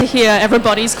hear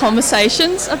everybody's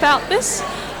conversations about this.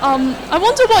 I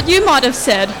wonder what you might have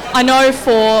said. I know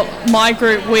for my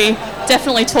group, we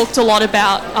definitely talked a lot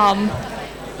about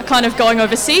kind of going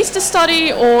overseas to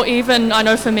study, or even, I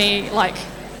know for me, like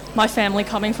my family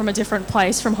coming from a different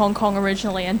place, from Hong Kong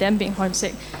originally, and them being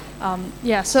homesick.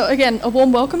 So again, a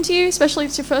warm welcome to you, especially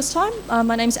if it's your first time.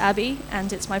 My name's Abby,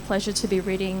 and it's my pleasure to be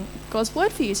reading God's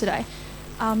Word for you today.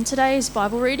 Today's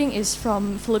Bible reading is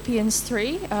from Philippians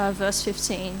 3, verse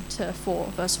 15 to 4,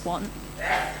 verse 1.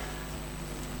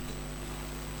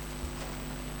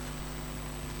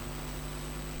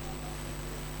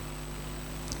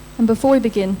 And before we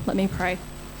begin, let me pray.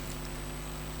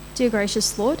 Dear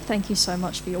gracious Lord, thank you so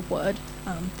much for your word.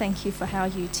 Thank you for how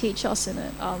you teach us in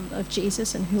it, of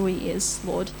Jesus and who he is,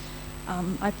 Lord.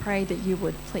 I pray that you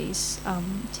would please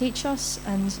teach us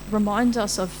and remind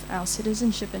us of our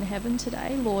citizenship in heaven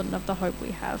today, Lord, and of the hope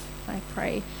we have. I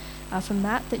pray for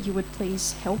Matt that you would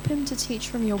please help him to teach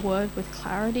from your word with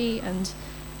clarity and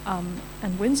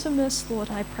winsomeness,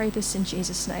 Lord. I pray this in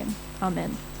Jesus' name.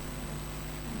 Amen.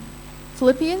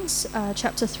 Philippians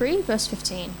chapter 3, verse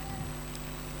 15.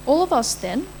 All of us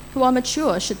then, who are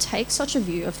mature, should take such a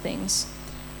view of things.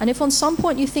 And if on some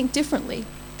point you think differently,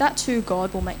 that too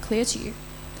God will make clear to you.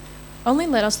 Only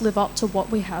let us live up to what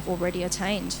we have already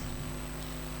attained.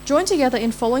 Join together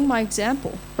in following my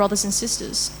example, brothers and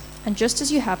sisters, and just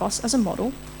as you have us as a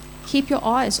model, keep your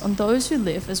eyes on those who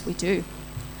live as we do.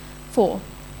 For,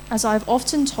 as I have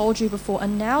often told you before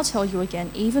and now tell you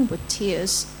again, even with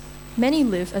tears, many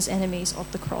live as enemies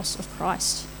of the cross of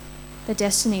Christ. Their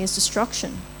destiny is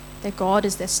destruction, their God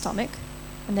is their stomach,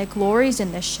 and their glory is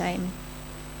in their shame.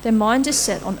 Their mind is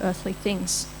set on earthly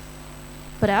things.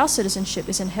 But our citizenship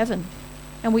is in heaven,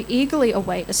 and we eagerly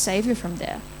await a Saviour from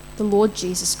there, the Lord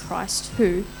Jesus Christ,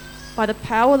 who, by the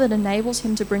power that enables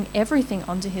him to bring everything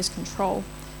under his control,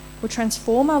 will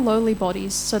transform our lowly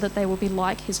bodies so that they will be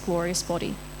like his glorious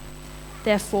body.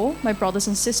 Therefore, my brothers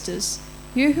and sisters,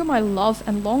 you whom I love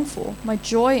and long for, my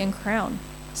joy and crown,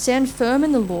 stand firm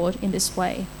in the Lord in this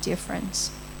way, dear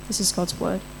friends. This is God's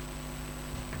word.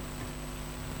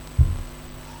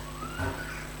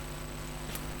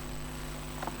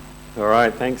 All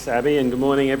right, thanks, Abby, and good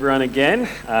morning, everyone, again.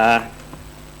 I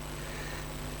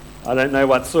don't know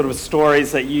what sort of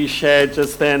stories that you shared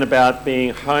just then about being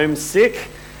homesick.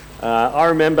 I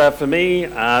remember for me,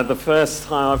 the first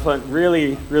time I felt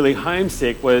really, really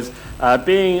homesick was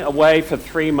being away for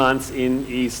 3 months in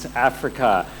East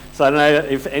Africa. So I don't know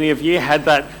if any of you had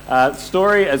that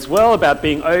story as well about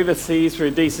being overseas for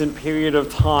a decent period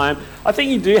of time. I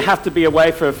think you do have to be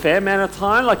away for a fair amount of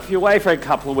time. Like if you're away for a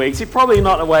couple of weeks, you're probably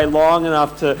not away long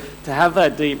enough to have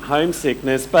that deep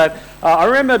homesickness. But I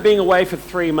remember being away for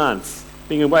 3 months.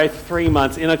 Being away for 3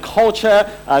 months in a culture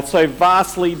so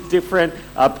vastly different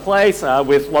place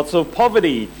with lots of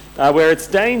poverty, where it's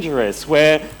dangerous,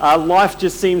 where life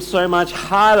just seems so much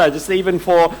harder, just even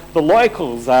for the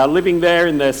locals living there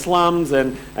in their slums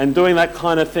and doing that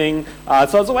kind of thing.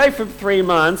 So I was away for 3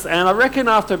 months, and I reckon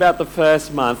after about the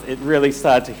first month, it really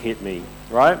started to hit me,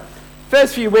 right?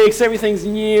 First few weeks, everything's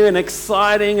new and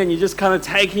exciting, and you're just kind of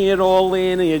taking it all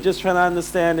in, and you're just trying to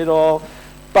understand it all.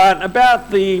 But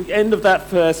about the end of that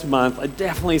first month, I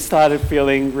definitely started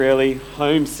feeling really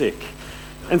homesick.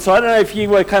 And so I don't know if you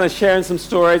were kind of sharing some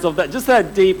stories of that, just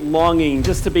that deep longing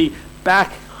just to be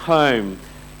back home,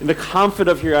 in the comfort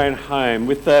of your own home,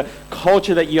 with the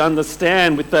culture that you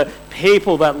understand, with the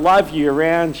people that love you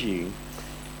around you.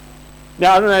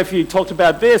 Now, I don't know if you talked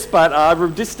about this, but I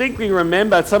distinctly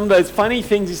remember some of those funny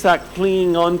things you start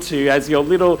clinging onto as your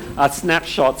little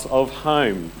snapshots of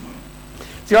home.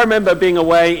 See, I remember being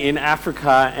away in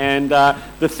Africa, and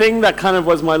the thing that kind of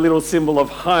was my little symbol of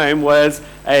home was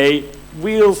a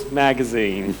Wheels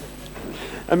magazine.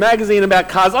 A magazine about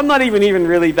cars. I'm not even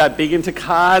really that big into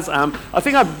cars. I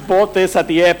think I bought this at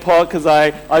the airport because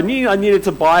I knew I needed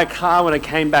to buy a car when I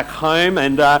came back home,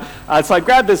 and so I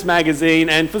grabbed this magazine,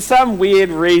 and for some weird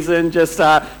reason, just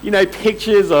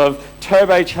pictures of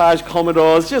turbocharged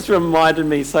Commodores just reminded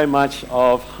me so much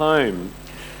of home.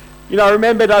 I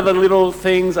remembered other little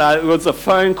things. It was a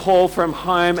phone call from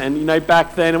home, and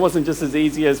back then it wasn't just as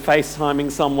easy as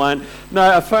FaceTiming someone.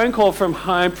 No, a phone call from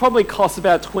home probably cost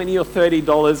about $20 or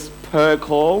 $30 per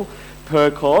call.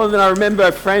 And then I remember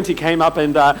a friend who came up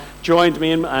and joined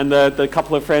me and the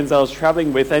couple of friends I was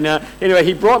traveling with. And anyway,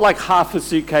 he brought like half a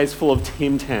suitcase full of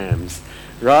Tim Tams,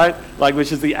 right?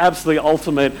 Which is the absolute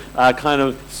ultimate kind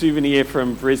of souvenir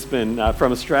from Brisbane,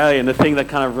 from Australia, and the thing that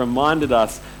kind of reminded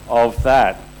us of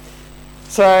that.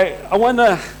 So I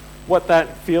wonder what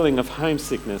that feeling of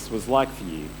homesickness was like for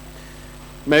you.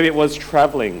 Maybe it was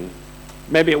travelling.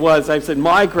 Maybe it was, they've said,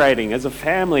 migrating as a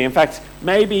family. In fact,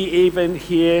 maybe even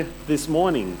here this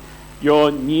morning,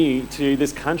 you're new to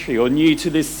this country or new to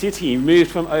this city. You moved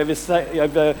from interstate,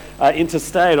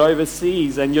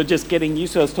 overseas, and you're just getting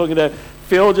used to it. I was talking to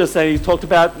Phil just saying, he talked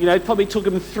about, it probably took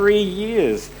him 3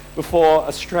 years before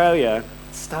Australia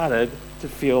started to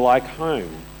feel like home.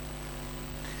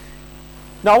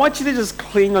 Now, I want you to just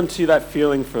cling onto that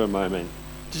feeling for a moment.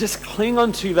 To just cling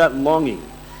onto that longing.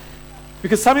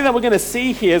 Because something that we're going to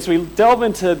see here as we delve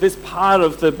into this part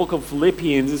of the book of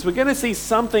Philippians is we're going to see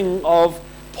something of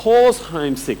Paul's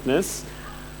homesickness.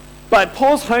 But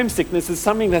Paul's homesickness is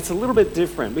something that's a little bit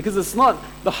different because it's not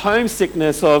the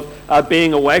homesickness of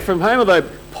being away from home, although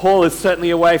Paul is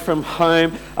certainly away from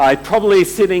home, probably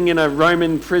sitting in a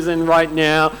Roman prison right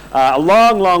now, a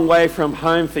long, long way from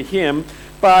home for him.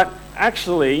 But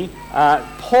actually,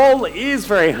 Paul is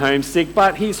very homesick,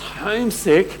 but he's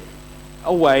homesick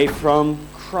away from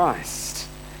Christ.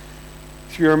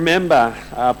 If you remember,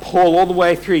 Paul all the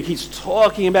way through, he's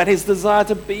talking about his desire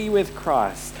to be with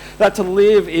Christ. That to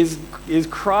live is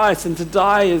Christ and to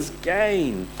die is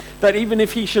gain. That even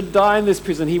if he should die in this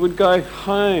prison, he would go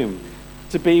home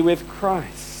to be with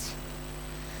Christ.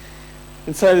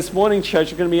 And so this morning,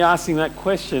 church, we're going to be asking that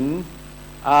question,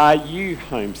 are you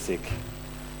homesick?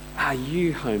 Are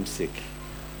you homesick?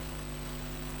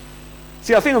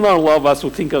 See, I think not a lot of us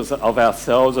will think of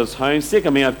ourselves as homesick.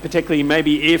 I mean, particularly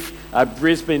maybe if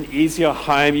Brisbane is your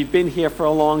home, you've been here for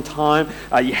a long time,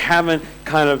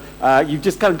 you've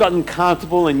just kind of gotten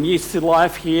comfortable and used to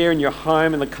life here in your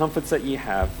home and the comforts that you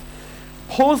have.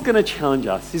 Paul's going to challenge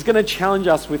us. He's going to challenge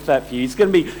us with that view.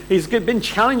 He's been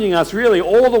challenging us really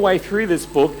all the way through this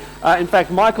book. In fact,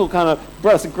 Michael kind of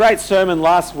brought us a great sermon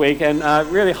last week and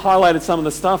really highlighted some of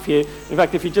the stuff here. In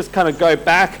fact, if you just kind of go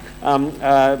back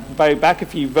a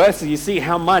few verses, you see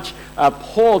how much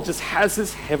Paul just has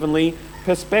this heavenly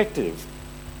perspective.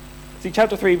 See,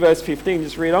 chapter 3, verse 15,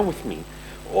 just read on with me.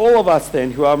 All of us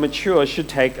then who are mature should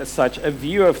take such a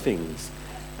view of things.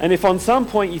 And if on some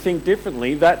point you think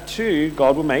differently, that too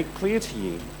God will make clear to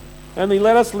you. Only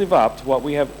let us live up to what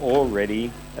we have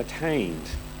already attained.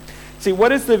 See,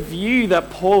 what is the view that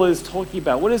Paul is talking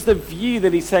about? What is the view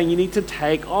that he's saying you need to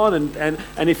take on?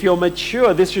 And if you're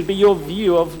mature, this should be your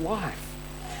view of life.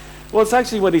 Well, it's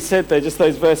actually what he said there, just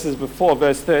those verses before,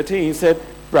 verse 13. He said,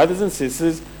 brothers and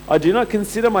sisters, I do not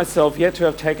consider myself yet to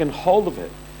have taken hold of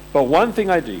it. But one thing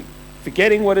I do,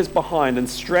 forgetting what is behind and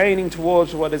straining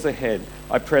towards what is ahead,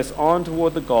 I press on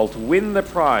toward the goal to win the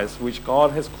prize which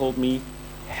God has called me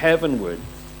heavenward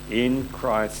in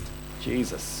Christ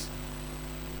Jesus.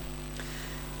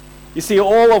 You see,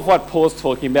 all of what Paul's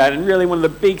talking about, and really one of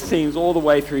the big themes all the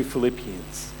way through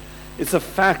Philippians, it's the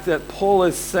fact that Paul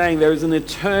is saying there is an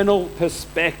eternal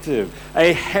perspective,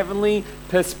 a heavenly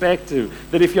perspective,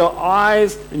 that if your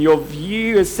eyes and your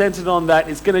view is centered on that,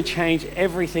 it's going to change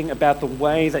everything about the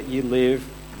way that you live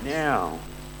now.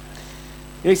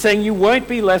 And he's saying you won't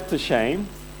be left to shame.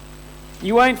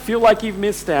 You won't feel like you've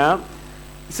missed out.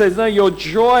 He says, no, your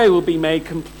joy will be made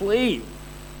complete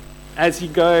as you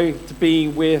go to be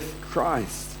with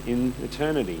Christ in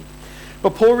eternity.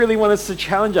 But Paul really wants to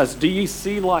challenge us. Do you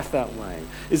see life that way?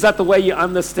 Is that the way you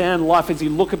understand life as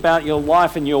you look about your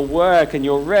life and your work and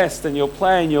your rest and your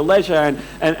play and your leisure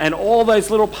and all those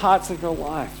little parts of your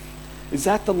life? Is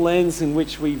that the lens in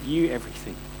which we view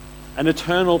everything? An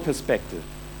eternal perspective,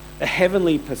 a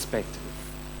heavenly perspective.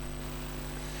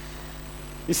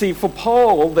 You see, for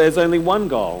Paul, there's only one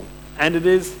goal, and it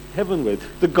is heavenward,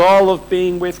 the goal of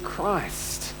being with Christ.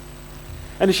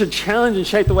 And it should challenge and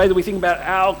shape the way that we think about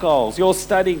our goals, your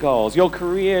study goals, your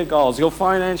career goals, your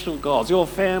financial goals, your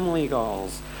family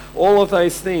goals. All of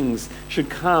those things should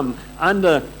come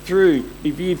be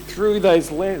viewed through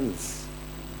those lenses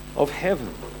of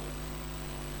heaven.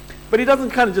 But he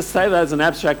doesn't kind of just say that as an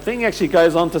abstract thing. He actually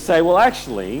goes on to say, well,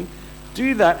 actually,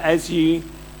 do that as you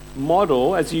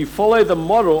follow the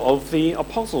model of the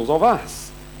apostles, of us.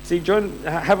 See,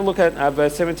 have a look at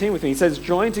verse 17 with me. He says,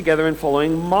 join together in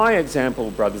following my example,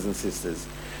 brothers and sisters.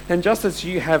 And just as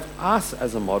you have us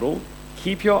as a model,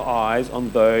 keep your eyes on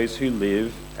those who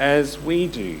live as we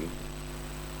do.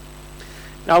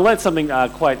 Now, I learned something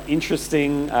quite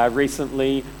interesting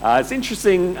recently. It's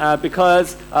interesting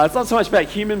because it's not so much about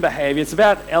human behavior, it's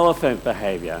about elephant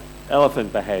behavior.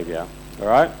 Elephant behavior, all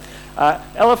right?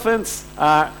 Elephants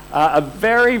are a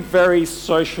very, very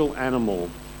social animal.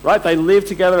 right? They live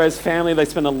together as family. They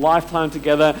spend a lifetime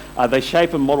together. They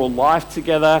shape and model life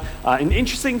together. An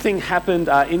interesting thing happened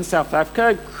in South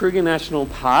Africa, Kruger National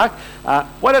Park.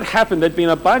 What had happened, there'd been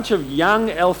a bunch of young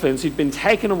elephants who'd been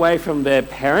taken away from their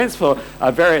parents for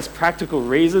various practical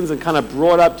reasons and kind of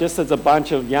brought up just as a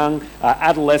bunch of young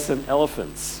adolescent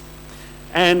elephants.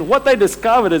 And what they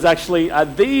discovered is actually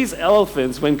these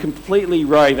elephants went completely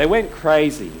rogue. They went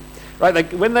crazy.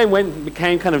 Right, when they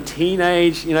became kind of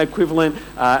teenage, equivalent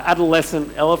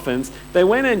adolescent elephants, they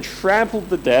went and trampled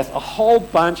to death a whole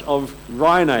bunch of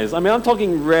rhinos. I mean, I'm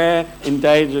talking rare,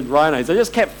 endangered rhinos. They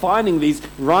just kept finding these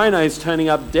rhinos turning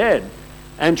up dead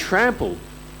and trampled.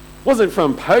 It wasn't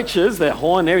from poachers, their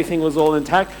horn, everything was all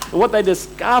intact. And what they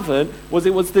discovered was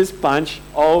it was this bunch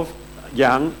of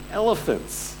young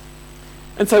elephants.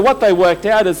 And so what they worked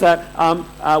out is that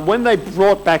when they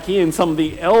brought back in some of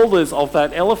the elders of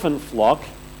that elephant flock,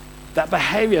 that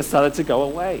behavior started to go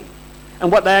away.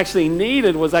 And what they actually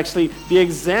needed was actually the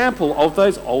example of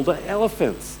those older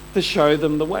elephants to show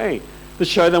them the way, to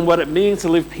show them what it means to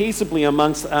live peaceably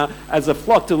amongst, as a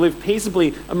flock, to live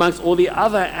peaceably amongst all the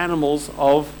other animals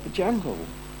of the jungle.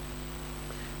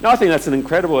 Now, I think that's an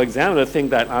incredible example. I think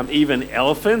that even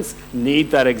elephants need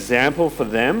that example for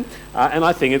them, and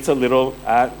I think it's a little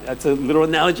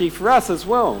analogy for us as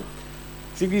well.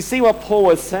 So if you see what Paul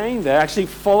was saying there, actually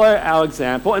follow our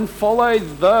example and follow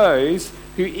those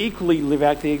who equally live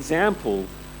out the example.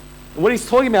 And what he's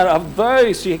talking about are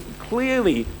those who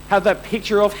clearly have that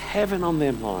picture of heaven on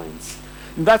their minds.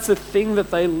 And that's the thing that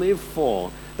they live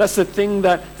for. That's the thing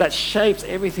that shapes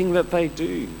everything that they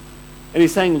do. And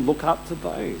he's saying, look up to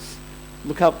those.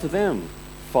 Look up to them.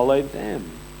 Follow them.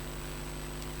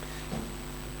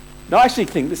 Now, I actually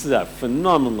think this is a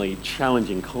phenomenally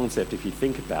challenging concept if you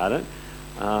think about it.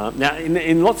 Now,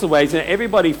 in lots of ways,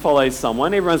 everybody follows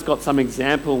someone. Everyone's got some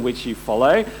example in which you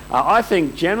follow. I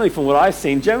think generally, from what I've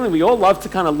seen, generally we all love to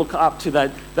kind of look up to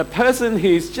that person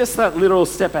who's just that little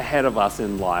step ahead of us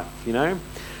in life,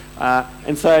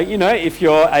 And so, if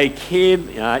you're a kid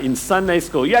in Sunday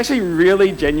school, you actually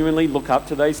really genuinely look up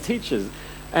to those teachers.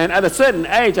 And at a certain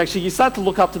age, actually, you start to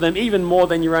look up to them even more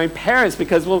than your own parents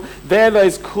because, well, they're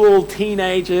those cool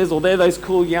teenagers or they're those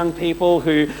cool young people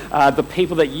who are the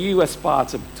people that you aspire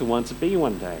to want to be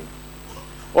one day.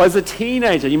 Or as a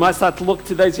teenager, you might start to look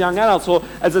to those young adults. Or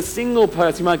as a single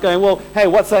person, you might go, well, hey,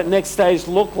 what's that next stage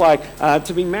look like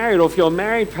to be married? Or if you're a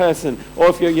married person, or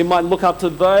if you might look up to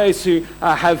those who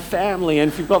have family. And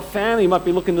if you've got family, you might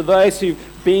be looking to those who've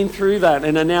been through that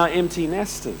and are now empty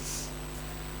nesters.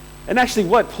 And actually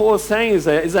what Paul is saying is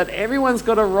that everyone's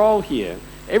got a role here.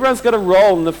 Everyone's got a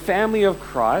role in the family of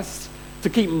Christ to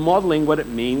keep modeling what it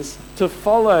means to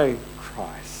follow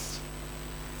Christ.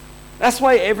 That's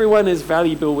why everyone is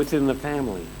valuable within the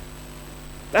family.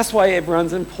 That's why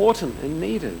everyone's important and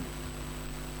needed.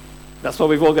 That's what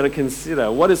we've all got to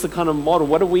consider. What is the kind of model?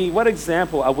 What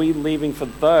example are we leaving for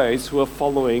those who are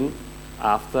following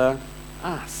after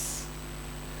us?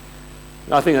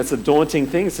 I think that's a daunting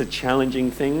thing. It's a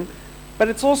challenging thing. But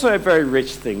it's also a very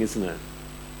rich thing, isn't it?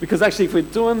 Because actually, if we're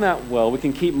doing that well, we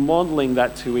can keep modeling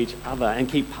that to each other and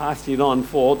keep passing it on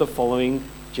for the following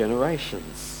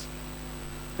generations.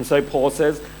 And so Paul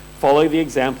says, follow the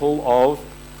example of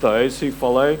those who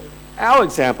follow our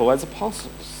example as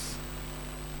apostles.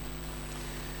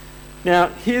 Now,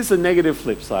 here's the negative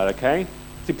flip side, okay?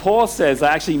 See, Paul says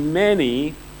that actually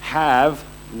many have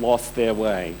lost their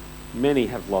way. Many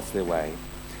have lost their way.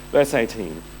 Verse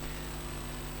 18.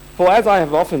 For as I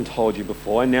have often told you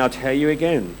before, and now tell you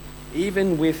again,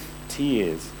 even with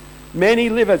tears, many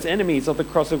live as enemies of the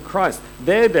cross of Christ.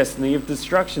 Their destiny of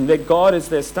destruction, their God is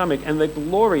their stomach, and their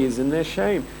glory is in their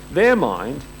shame. Their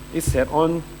mind is set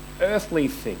on earthly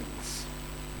things.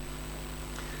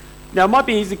 Now, it might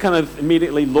be easy to kind of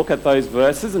immediately look at those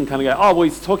verses and kind of go, oh, well,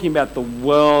 he's talking about the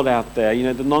world out there,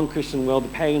 the non-Christian world, the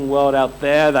pagan world out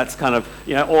there. That's kind of,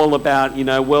 all about,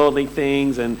 worldly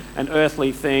things and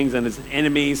earthly things and as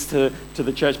enemies to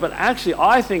the church. But actually,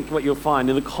 I think what you'll find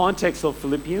in the context of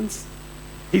Philippians,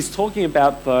 he's talking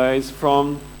about those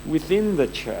from within the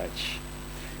church.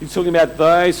 He's talking about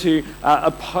those who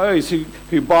oppose,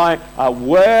 who by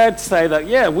word say that,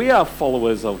 yeah, we are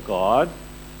followers of God,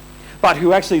 but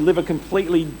who actually live a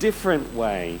completely different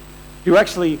way, who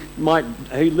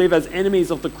live as enemies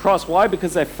of the cross. Why?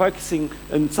 Because they're focusing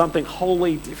on something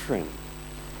wholly different.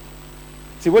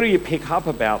 See, what do you pick up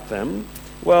about them?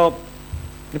 Well,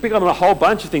 you pick up on a whole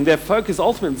bunch of things. Their focus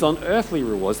ultimately is on earthly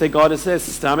rewards. Their God is their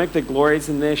stomach, their glory is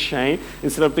in their shame.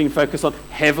 Instead of being focused on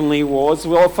heavenly rewards,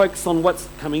 we're all focused on what's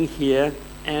coming here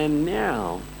and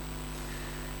now.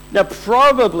 Now,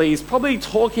 probably, he's probably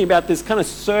talking about this kind of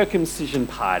circumcision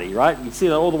party, right? You see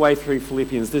that all the way through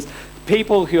Philippians. This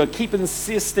people who keep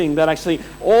insisting that actually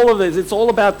all of this, it's all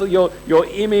about your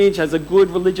image as a good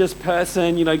religious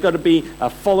person. You know, you've got to be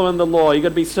following the law. You've got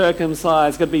to be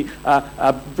circumcised. You've got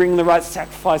to be bringing the right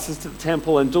sacrifices to the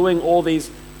temple and doing all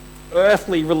these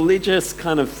earthly religious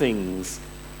kind of things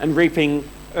and reaping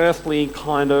earthly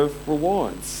kind of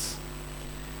rewards.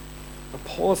 But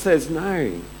Paul says,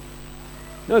 no,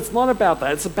 it's not about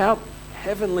that. It's about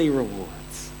heavenly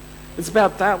rewards. It's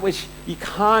about that which you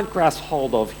can't grasp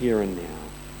hold of here and now.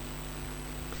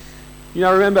 You know,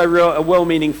 I remember a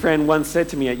well-meaning friend once said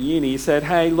to me at uni, he said,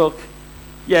 hey, look,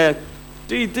 yeah,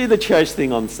 do the church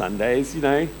thing on Sundays, you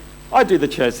know. I do the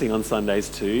church thing on Sundays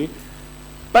too.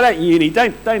 But at uni,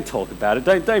 don't talk about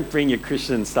it. Don't bring your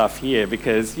Christian stuff here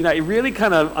because, you know, it really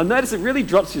I notice it really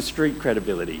drops your street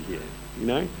credibility here, you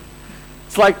know.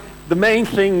 It's like the main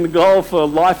thing, the goal for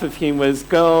life of him was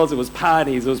girls, it was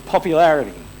parties, it was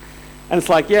popularity. And it's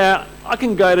like, yeah, I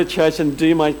can go to church and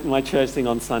do my church thing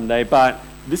on Sunday, but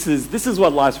this is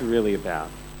what life's really about,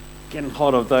 getting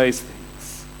hold of those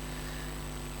things.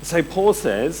 So Paul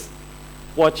says,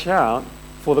 watch out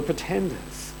for the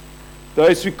pretenders,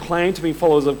 those who claim to be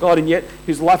followers of God and yet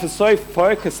whose life is so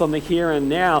focused on the here and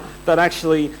now that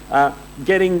actually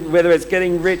whether it's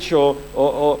getting rich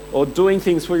or doing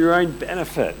things for your own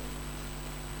benefit,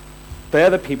 they're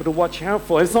the people to watch out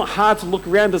for. It's not hard to look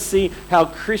around to see how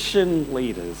Christian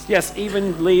leaders, yes,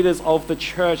 even leaders of the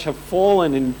church, have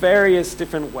fallen in various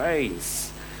different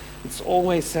ways. It's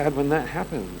always sad when that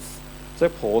happens. So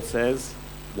Paul says,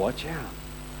 watch out.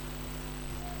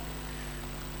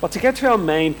 But to get to our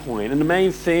main point, and the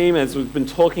main theme, as we've been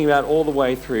talking about all the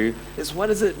way through, is what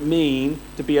does it mean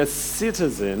to be a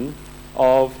citizen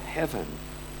of heaven?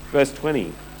 Verse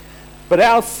 20. But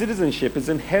our citizenship is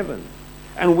in heaven,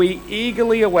 and we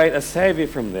eagerly await a Saviour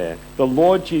from there, the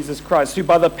Lord Jesus Christ, who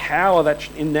by the power that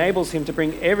enables him to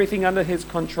bring everything under his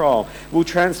control will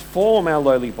transform our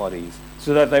lowly bodies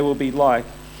so that they will be like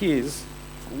his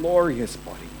glorious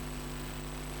body.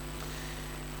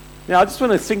 Now, I just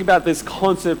want to think about this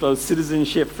concept of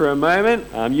citizenship for a moment.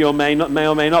 You may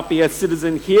or may not be a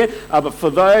citizen here, but for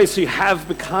those who have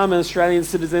become an Australian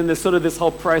citizen, there's sort of this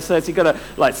whole process. You've got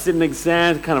to sit an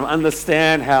exam to kind of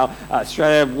understand how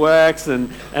Australia works, and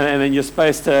then you're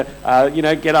supposed to,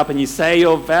 get up and you say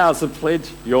your vows and pledge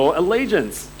your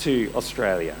allegiance to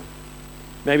Australia.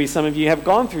 Maybe some of you have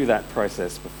gone through that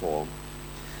process before.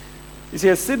 You see,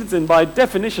 a citizen, by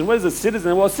definition, what is a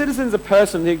citizen? Well, a citizen is a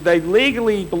person who they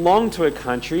legally belong to a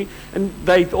country, and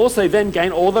they also then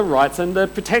gain all the rights and the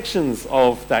protections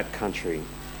of that country.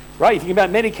 Right? You think about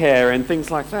Medicare and things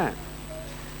like that.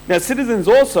 Now, citizens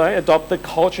also adopt the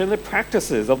culture and the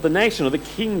practices of the nation or the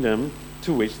kingdom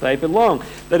to which they belong.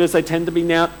 That is, they tend to be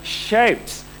now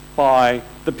shaped by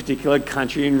the particular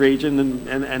country and region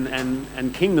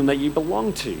and kingdom that you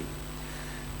belong to.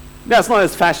 Now, it's not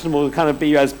as fashionable to kind of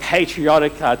be as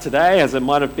patriotic today as it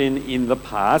might have been in the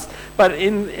past, but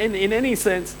in any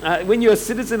sense, when you're a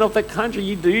citizen of that country,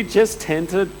 you do just tend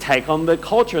to take on the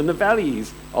culture and the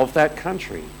values of that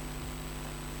country.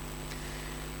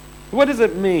 What does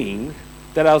it mean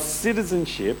that our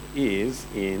citizenship is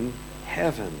in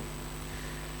heaven?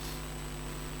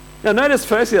 Now, notice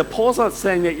firstly that Paul's not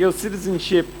saying that your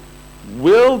citizenship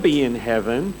will be in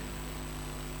heaven.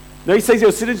 No, he says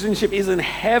your citizenship is in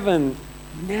heaven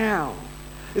now.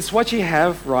 It's what you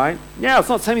have right now. It's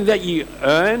not something that you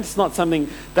earned. It's not something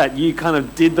that you kind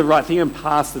of did the right thing and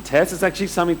passed the test. It's actually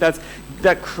something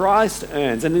that Christ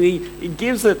earns. And he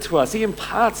gives it to us. He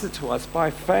imparts it to us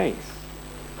by faith.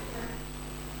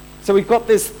 So we've got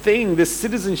this thing, this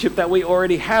citizenship that we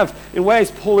already have. In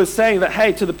ways, Paul is saying that,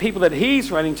 hey, to the people that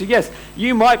he's writing to, yes,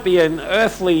 you might be an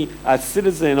earthly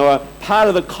citizen or part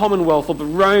of the Commonwealth of the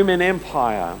Roman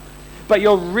Empire. But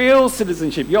your real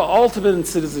citizenship, your ultimate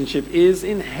citizenship is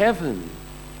in heaven.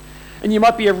 And you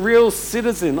might be a real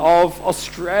citizen of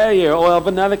Australia or of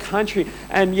another country,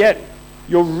 and yet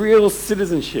your real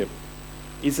citizenship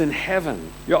is in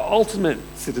heaven. Your ultimate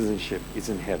citizenship is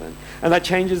in heaven. And that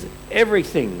changes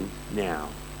everything now.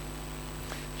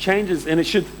 Changes, and it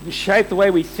should shape the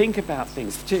way we think about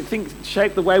things,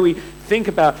 shape the way we think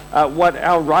about what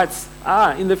our rights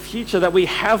are in the future, that we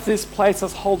have this place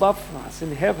that's holed up for us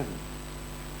in heaven.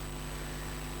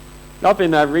 I've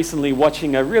been recently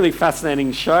watching a really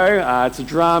fascinating show. It's a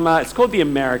drama. It's called The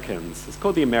Americans.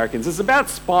 It's about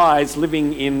spies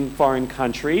living in foreign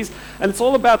countries, and it's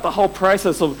all about the whole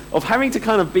process of having to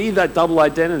kind of be that double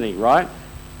identity, right?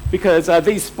 because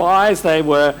these spies, they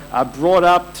were brought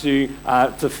up to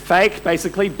fake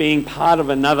basically being part of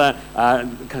another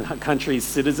country's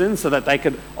citizen so that they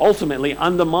could ultimately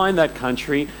undermine that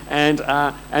country and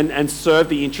serve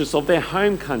the interests of their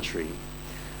home country.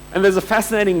 And there's a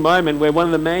fascinating moment where one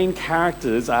of the main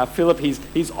characters, Philip,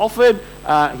 he's offered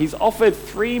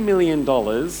 $3 million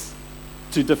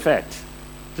to defect,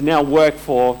 to now work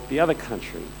for the other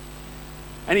country.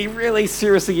 And he really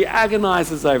seriously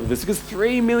agonizes over this because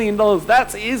 $3 million,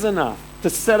 that is enough to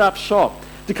set up shop,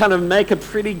 to kind of make a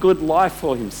pretty good life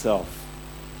for himself.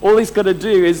 All he's got to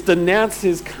do is denounce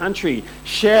his country,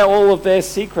 share all of their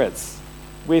secrets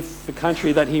with the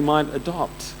country that he might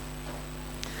adopt.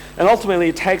 And ultimately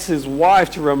it takes his wife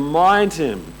to remind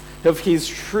him of his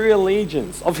true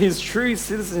allegiance, of his true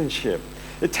citizenship.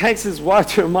 It takes his wife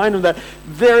to remind him that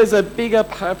there is a bigger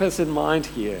purpose in mind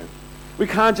here. We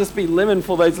can't just be living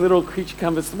for those little creature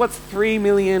comforts. What's $3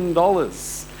 million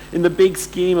in the big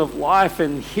scheme of life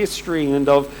and history and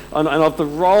of the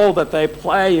role that they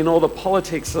play in all the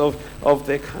politics of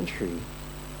their country?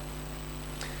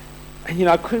 And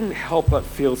I couldn't help but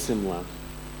feel similar.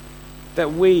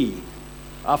 That we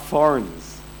are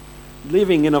foreigners,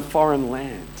 living in a foreign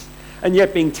land, and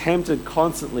yet being tempted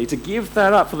constantly to give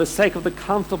that up for the sake of the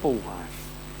comfortable life.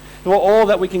 For all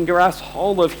that we can grasp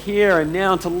hold of here and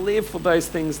now, and to live for those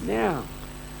things now,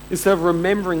 instead of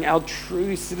remembering our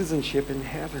true citizenship in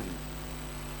heaven.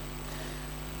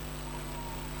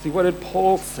 See, what did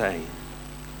Paul say?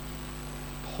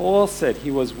 Paul said he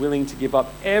was willing to give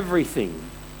up everything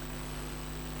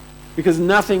because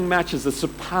nothing matches the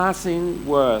surpassing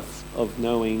worth of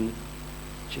knowing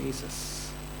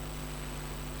Jesus.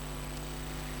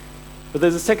 But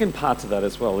there's a second part to that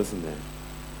as well, isn't there?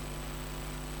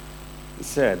 It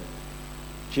said,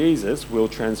 Jesus will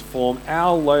transform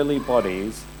our lowly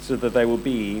bodies so that they will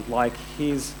be like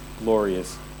his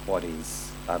glorious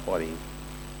body.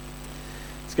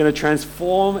 It's going to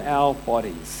transform our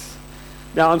bodies.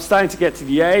 Now, I'm starting to get to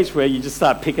the age where you just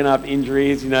start picking up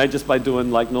injuries, just by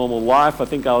doing like normal life. I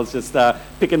think I was just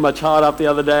picking my child up the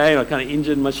other day, and I kind of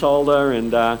injured my shoulder,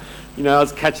 and I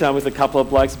was catching up with a couple of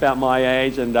blokes about my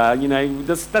age, and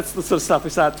that's the sort of stuff we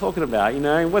start talking about.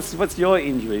 What's your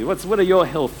injury? What are your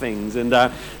health things? And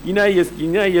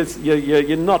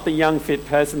you're not the young fit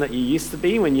person that you used to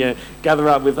be when you gather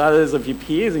up with others of your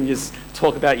peers and just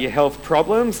talk about your health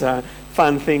problems.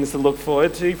 Fun things to look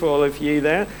forward to for all of you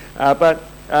there. But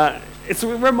it's a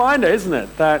reminder, isn't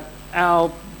it, that our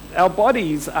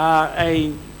bodies are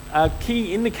a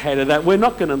key indicator that we're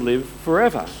not going to live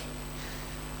forever.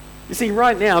 You see,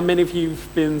 right now, many of you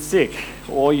have been sick,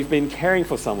 or you've been caring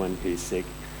for someone who's sick.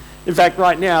 In fact,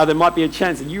 right now, there might be a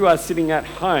chance that you are sitting at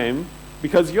home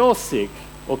because you're sick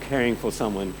or caring for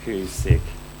someone who's sick.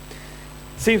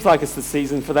 Seems like it's the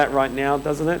season for that right now,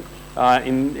 doesn't it?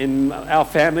 In our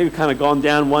family, we've kind of gone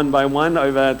down one by one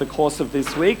over the course of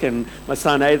this week, and my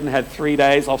son Aidan had 3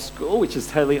 days off school, which is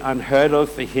totally unheard of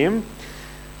for him.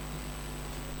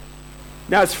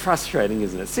 Now, it's frustrating,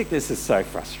 isn't it? Sickness is so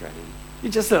frustrating.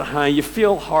 You're just at home, you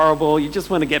feel horrible, you just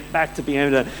want to get back to being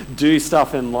able to do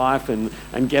stuff in life and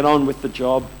get on with the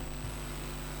job.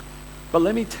 But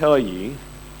let me tell you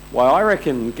why I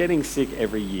reckon getting sick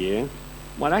every year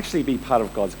might actually be part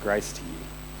of God's grace to you.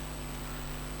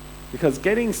 Because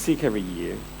getting sick every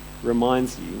year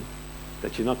reminds you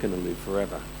that you're not going to live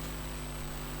forever.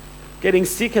 Getting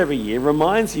sick every year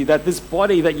reminds you that this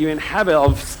body that you inhabit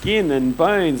of skin and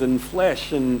bones and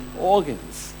flesh and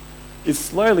organs is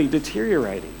slowly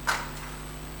deteriorating.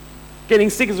 Getting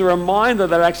sick is a reminder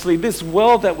that actually this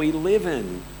world that we live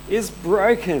in is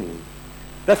broken.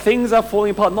 That things are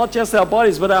falling apart, not just our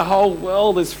bodies, but our whole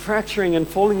world is fracturing and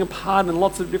falling apart in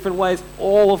lots of different ways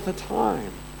all of the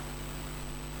time.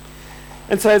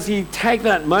 And so as you take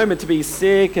that moment to be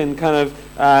sick and kind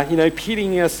of,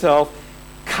 pitying yourself,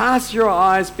 cast your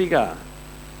eyes bigger.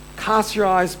 Cast your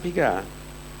eyes bigger.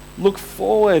 Look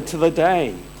forward to the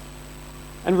day.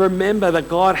 And remember that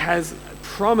God has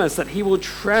promised that he will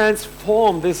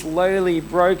transform this lowly,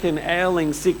 broken,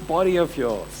 ailing, sick body of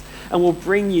yours and will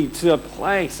bring you to a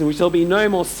place in which there'll be no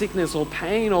more sickness or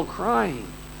pain or crying.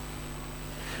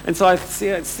 And so I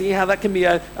see how that can be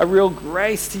a real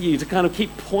grace to you to kind of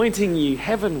keep pointing you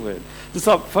heavenward, to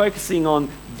stop focusing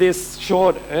on this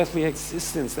short earthly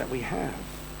existence that we have.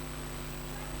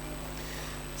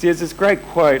 See, there's this great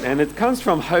quote, and it comes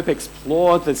from Hope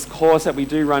Explored, this course that we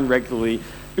do run regularly,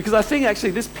 because I think actually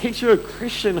this picture of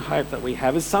Christian hope that we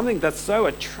have is something that's so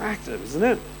attractive, isn't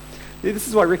it? This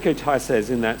is what Rick Otai says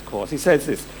in that course. He says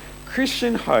this: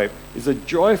 Christian hope is a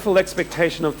joyful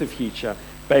expectation of the future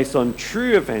based on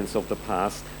true events of the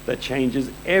past that changes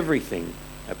everything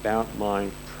about my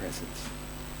present.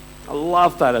 I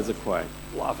love that as a quote.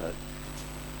 Love it.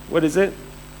 What is it?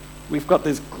 We've got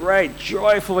this great,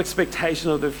 joyful expectation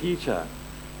of the future.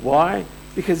 Why?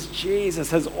 Because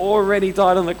Jesus has already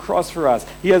died on the cross for us.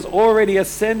 He has already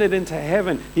ascended into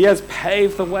heaven. He has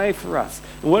paved the way for us.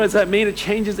 And what does that mean? It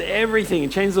changes everything.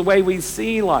 It changes the way we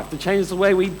see life. It changes the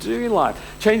way we do life.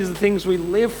 It changes the things we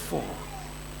live for.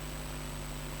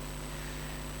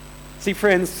 See,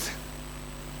 friends,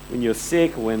 when you're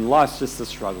sick or when life's just a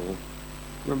struggle,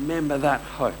 remember that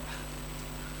hope.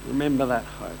 Remember that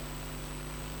hope.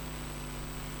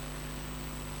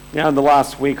 Now, in the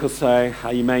last week or so,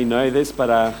 you may know this,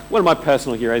 but one of my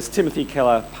personal heroes, Timothy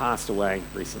Keller, passed away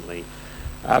recently.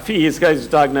 A few years ago, he was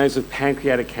diagnosed with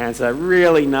pancreatic cancer,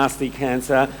 really nasty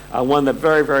cancer, one that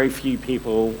very, very few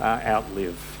people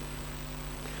outlive.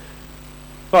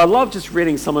 But I love just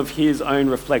reading some of his own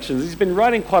reflections. He's been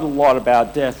writing quite a lot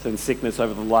about death and sickness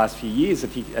over the last few years,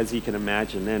 as you can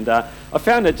imagine. And I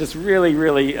found it just really,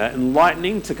 really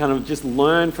enlightening to kind of just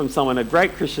learn from someone, a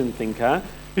great Christian thinker,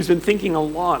 who's been thinking a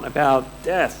lot about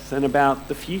death and about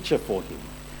the future for him.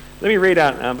 Let me read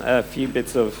out a few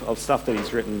bits of stuff that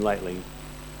he's written lately.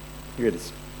 Here it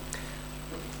is.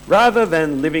 Rather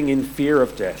than living in fear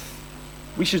of death,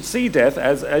 we should see death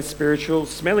as a spiritual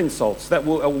smelling salts that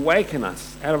will awaken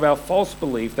us out of our false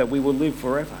belief that we will live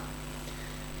forever.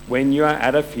 When you are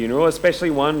at a funeral, especially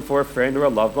one for a friend or a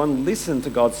loved one, listen to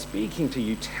God speaking to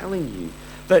you, telling you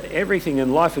that everything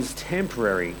in life is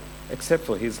temporary except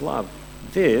for his love.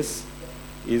 This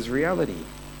is reality.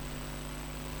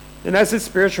 And as this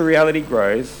spiritual reality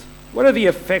grows, what are the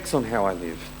effects on how I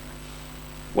live?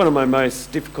 One of my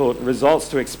most difficult results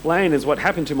to explain is what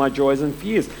happened to my joys and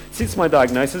fears. Since my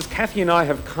diagnosis, Kathy and I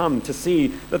have come to see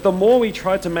that the more we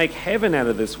tried to make heaven out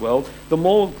of this world, the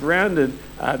more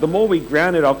we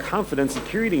grounded our comfort and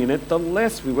security in it, the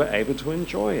less we were able to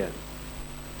enjoy it.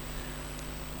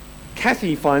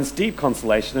 Kathy finds deep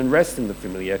consolation and rest in the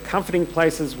familiar, comforting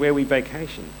places where we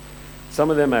vacation. Some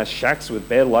of them are shacks with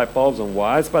bare light bulbs and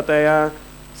wires, but they are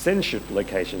sonship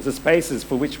locations, the spaces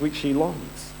for which she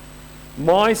longs.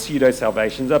 My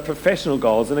pseudo-salvations are professional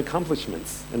goals and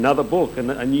accomplishments, another book,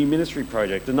 a new ministry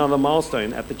project, another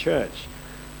milestone at the church.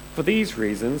 For these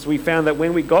reasons, we found that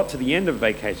when we got to the end of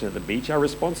vacation at the beach, our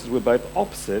responses were both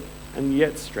opposite and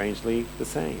yet strangely the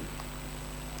same.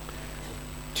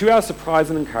 To our surprise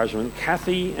and encouragement,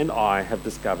 Kathy and I have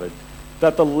discovered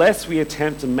that the less we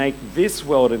attempt to make this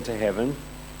world into heaven,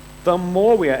 the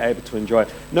more we are able to enjoy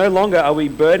it. No longer are we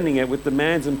burdening it with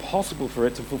demands impossible for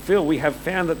it to fulfill. We have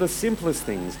found that the simplest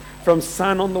things, from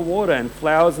sun on the water and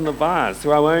flowers in the vase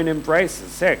to our own embraces,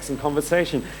 sex and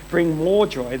conversation, bring more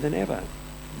joy than ever.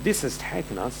 This has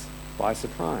taken us by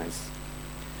surprise.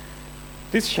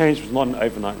 This change was not an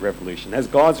overnight revolution. As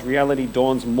God's reality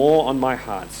dawns more on my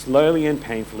heart, slowly and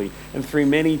painfully, and through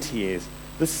many tears,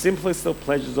 the simplest of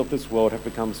pleasures of this world have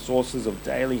become sources of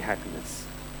daily happiness.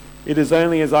 It is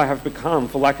only as I have become,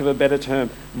 for lack of a better term,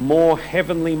 more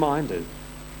heavenly minded,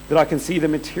 that I can see the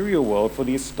material world for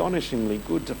the astonishingly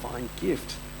good divine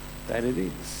gift that it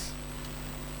is.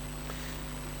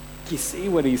 You see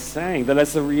what he's saying? That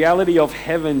as the reality of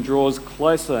heaven draws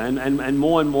closer and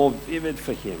more vivid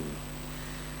for him,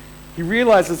 he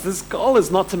realizes this goal is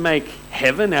not to make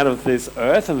heaven out of this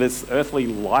earth and this earthly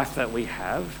life that we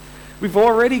have. We've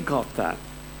already got that.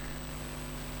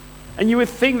 And you would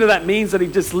think that that means that he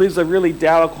just lives a really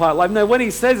dour, quiet life. No, what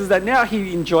he says is that now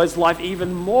he enjoys life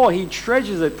even more. He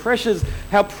treasures it.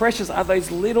 How precious are those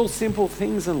little simple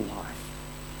things in life?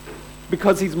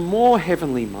 Because he's more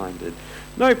heavenly minded.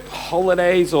 No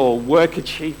holidays or work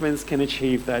achievements can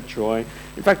achieve that joy.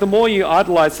 In fact, the more you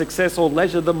idolize success or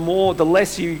leisure, the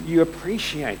less you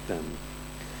appreciate them.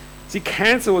 See,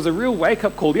 cancer was a real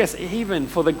wake-up call, yes, even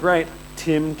for the great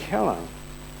Tim Keller.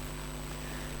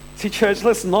 See, church,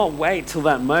 let's not wait till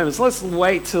that moment. So let's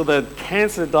wait till the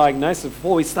cancer diagnosis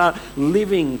before we start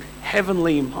living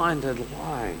heavenly minded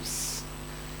lives.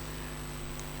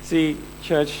 See,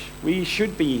 church, we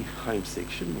should be homesick,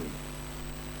 shouldn't we?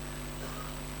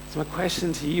 So my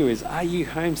question to you is, are you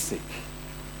homesick?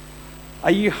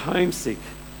 Are you homesick,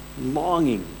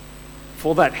 longing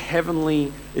for that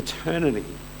heavenly eternity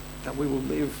that we will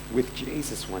live with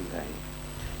Jesus one day?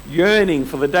 Yearning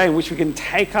for the day in which we can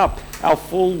take up our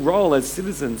full role as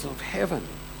citizens of heaven.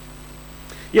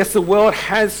 Yes, the world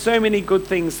has so many good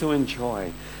things to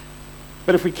enjoy,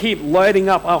 but if we keep loading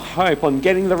up our hope on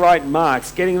getting the right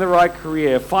marks, getting the right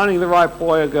career, finding the right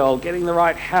boy or girl, getting the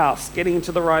right house, getting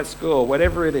into the right school,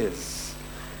 whatever it is,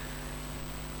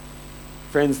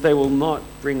 friends, they will not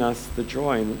bring us the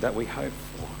joy that we hope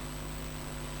for.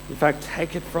 In fact,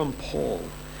 take it from Paul.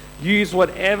 use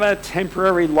whatever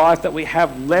temporary life that we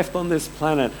have left on this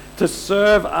planet to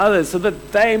serve others so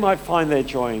that they might find their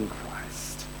joy in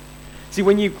Christ. See,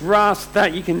 when you grasp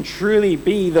that, you can truly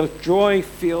be the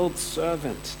joy-filled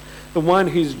servant, the one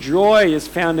whose joy is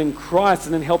found in Christ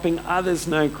and in helping others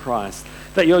know Christ.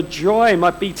 That your joy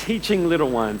might be teaching little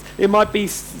ones. It might be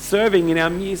serving in our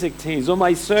music teams, or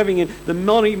might be serving in the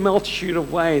multitude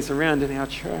of ways around in our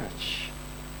church.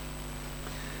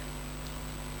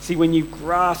 See, when you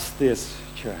grasp this,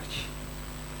 church,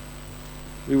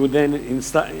 we will then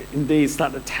indeed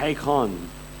start to take on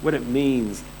what it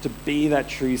means to be that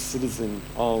true citizen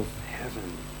of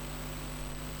heaven.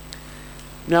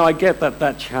 Now, I get that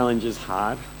that challenge is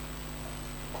hard.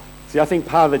 See, I think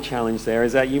part of the challenge there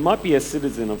is that you might be a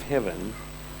citizen of heaven,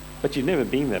 but you've never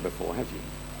been there before, have you?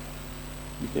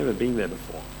 You've never been there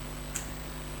before.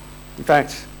 In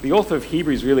fact, the author of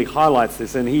Hebrews really highlights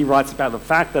this, and he writes about the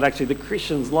fact that actually the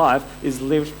Christian's life is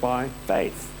lived by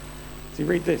faith. So you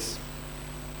read this.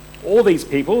 All these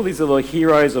people, these are the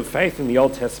heroes of faith in the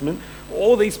Old Testament,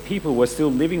 all these people were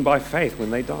still living by faith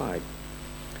when they died.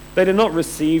 They did not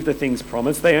receive the things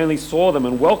promised, they only saw them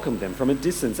and welcomed them from a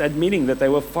distance, admitting that they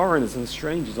were foreigners and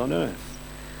strangers on earth.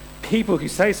 People who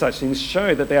say such things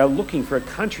show that they are looking for a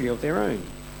country of their own.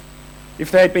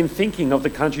 If they had been thinking of the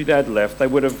country they had left, they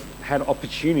would have had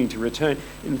opportunity to return.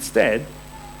 Instead,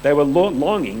 they were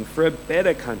longing for a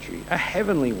better country, a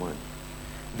heavenly one.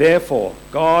 Therefore,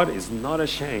 God is not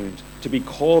ashamed to be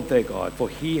called their God, for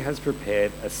he has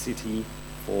prepared a city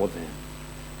for them.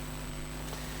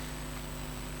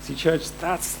 See, church,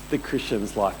 that's the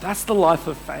Christian's life. That's the life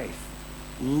of faith.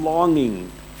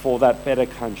 Longing for that better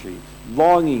country.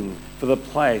 Longing for the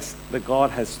place that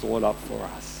God has stored up for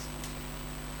us.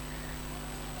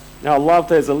 Now, I love,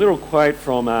 there's a little quote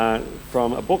from a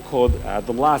book called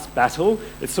The Last Battle.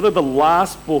 It's sort of the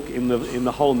last book in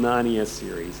the whole Narnia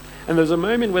series. And there's a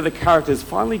moment where the characters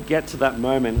finally get to that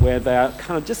moment where they're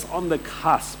kind of just on the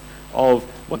cusp of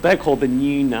what they call the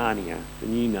new Narnia. The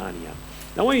new Narnia.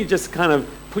 Now, I want you to just kind of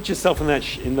put yourself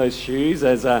in those shoes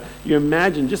as you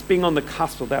imagine just being on the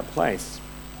cusp of that place.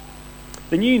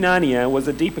 The new Narnia was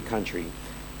a deeper country.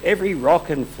 Every rock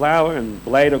and flower and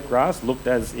blade of grass looked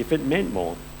as if it meant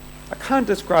more. I can't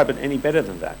describe it any better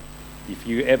than that. If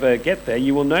you ever get there,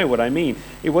 you will know what I mean.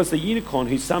 It was the unicorn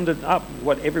who summed it up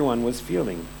what everyone was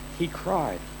feeling. He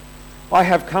cried, "I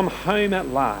have come home at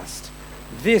last.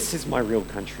 This is my real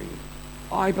country.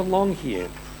 I belong here.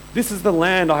 This is the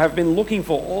land I have been looking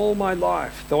for all my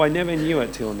life, though I never knew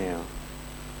it till now."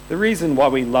 The reason why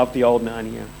we love the old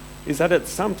Narnia is that it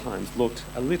sometimes looked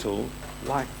a little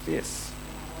like this.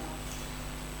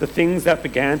 The things that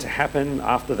began to happen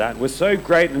after that were so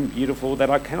great and beautiful that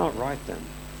I cannot write them.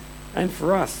 And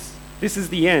for us, this is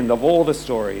the end of all the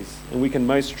stories, and we can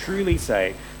most truly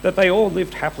say that they all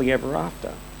lived happily ever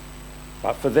after.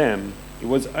 But for them, it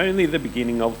was only the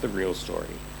beginning of the real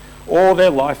story. All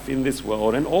their life in this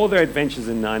world and all their adventures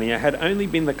in Narnia had only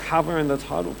been the cover and the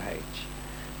title page.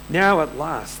 Now at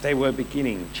last they were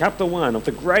beginning chapter 1 of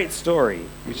the great story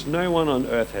which no one on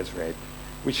earth has read,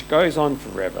 which goes on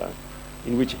forever,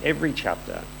 in which every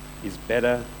chapter is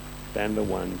better than the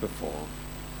one before.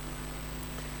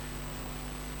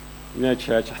 You know,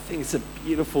 church, I think it's a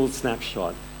beautiful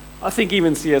snapshot. I think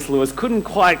even C.S. Lewis couldn't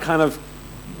quite kind of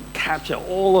capture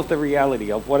all of the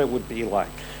reality of what it would be like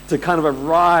to kind of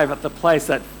arrive at the place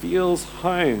that feels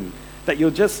home, that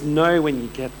you'll just know when you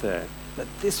get there, that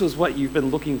this was what you've been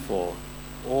looking for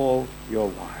all your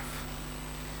life.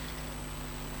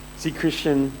 See,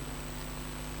 Christian,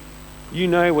 you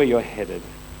know where you're headed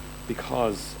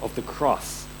because of the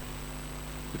cross.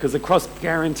 Because the cross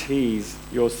guarantees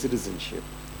your citizenship.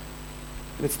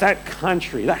 And it's that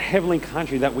country, that heavenly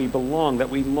country that we belong, that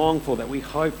we long for, that we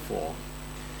hope for.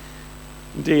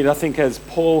 Indeed, I think as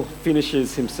Paul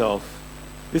finishes himself,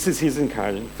 this is his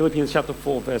encouragement. Philippians chapter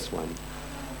 4, verse 1.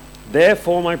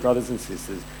 Therefore, my brothers and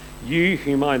sisters, you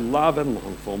whom I love and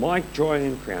long for, my joy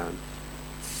and crown,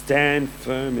 stand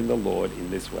firm in the Lord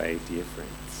in this way, dear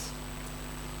friends.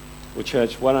 Well,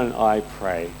 church, why don't I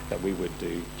pray that we would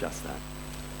do just that?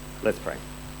 Let's pray.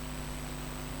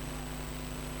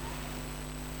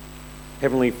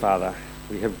 Heavenly Father,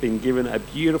 we have been given a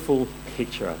beautiful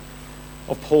picture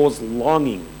of Paul's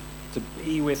longing to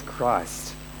be with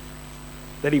Christ,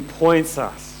 that he points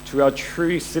us to our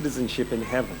true citizenship in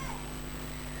heaven.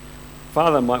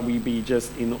 Father, might we be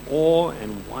just in awe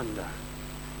and wonder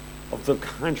of the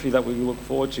country that we look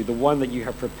forward to, the one that you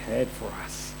have prepared for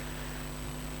us.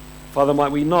 Father,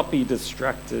 might we not be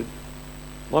distracted,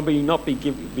 might we not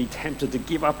be tempted to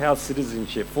give up our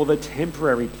citizenship for the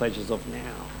temporary pleasures of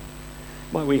now.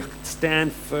 Might we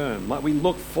stand firm. Might we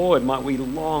look forward. Might we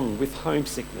long with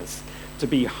homesickness to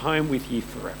be home with you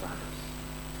forever.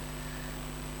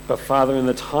 But Father, in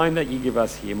the time that you give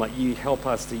us here, might you help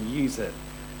us to use it,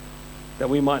 that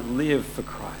we might live for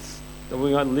Christ, that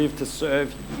we might live to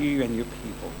serve you and your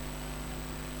people.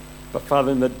 But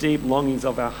Father, in the deep longings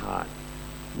of our heart,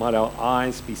 might our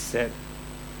eyes be set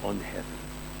on heaven.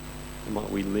 And might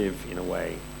we live in a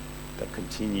way that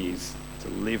continues to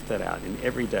live that out in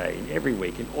every day, in every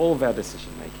week, in all of our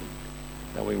decision making,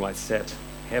 that we might set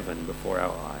heaven before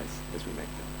our eyes as we make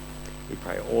them. We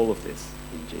pray all of this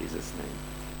in Jesus'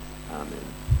 name. Amen.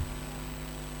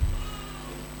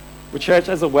 Well, church,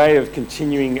 as a way of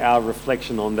continuing our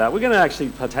reflection on that, we're going to actually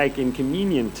partake in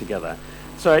communion together.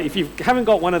 So if you haven't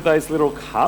got one of those little cups,